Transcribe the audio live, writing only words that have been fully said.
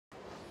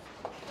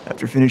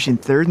After finishing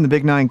third in the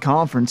Big Nine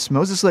Conference,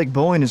 Moses Lake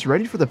Bowling is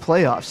ready for the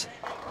playoffs.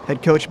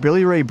 Head coach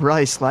Billy Ray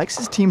Bryce likes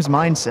his team's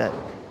mindset.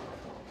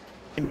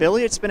 And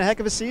Billy, it's been a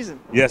heck of a season.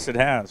 Yes, it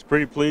has.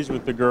 Pretty pleased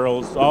with the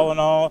girls. All in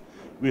all,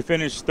 we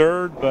finished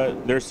third,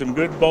 but there's some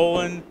good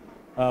bowling.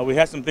 We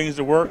have some things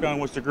to work on,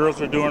 which the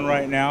girls are doing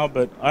right now,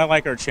 but I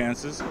like our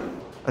chances.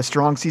 A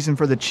strong season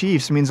for the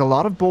Chiefs means a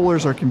lot of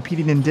bowlers are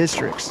competing in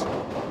districts.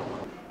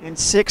 And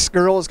 6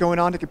 girls going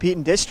on to compete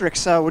in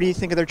districts. What do you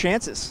think of their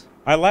chances?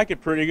 I like it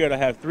pretty good. I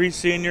have 3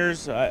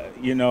 seniors. A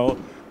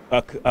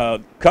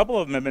couple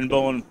of them have been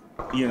bowling,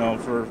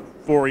 for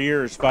 4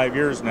 years, 5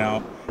 years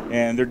now,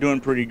 and they're doing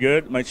pretty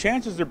good. My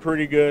chances are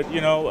pretty good.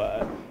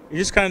 It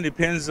just kind of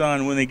depends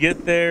on when they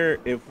get there.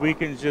 If we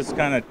can just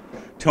kind of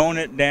tone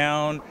it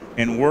down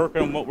and work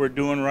on what we're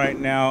doing right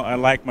now, I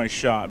like my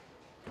shot.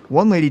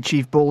 One Lady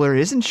Chief bowler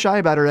isn't shy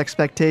about her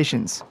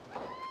expectations.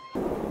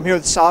 I'm here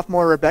with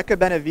sophomore Rebecca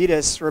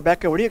Benavides.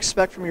 Rebecca, what do you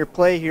expect from your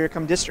play here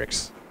come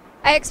districts?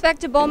 I expect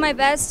to bowl my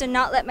best and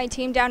not let my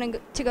team down and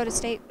to go to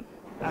state.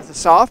 As a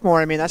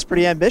sophomore, that's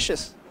pretty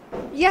ambitious.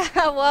 Yeah,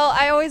 well,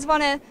 I always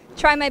want to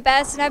try my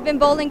best, and I've been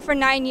bowling for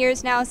 9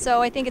 years now,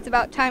 so I think it's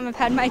about time I've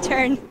had my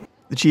turn.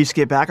 The Chiefs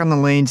get back on the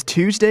lanes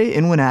Tuesday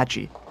in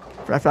Wenatchee.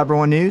 For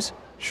FIBR1 News,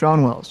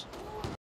 Sean Wells.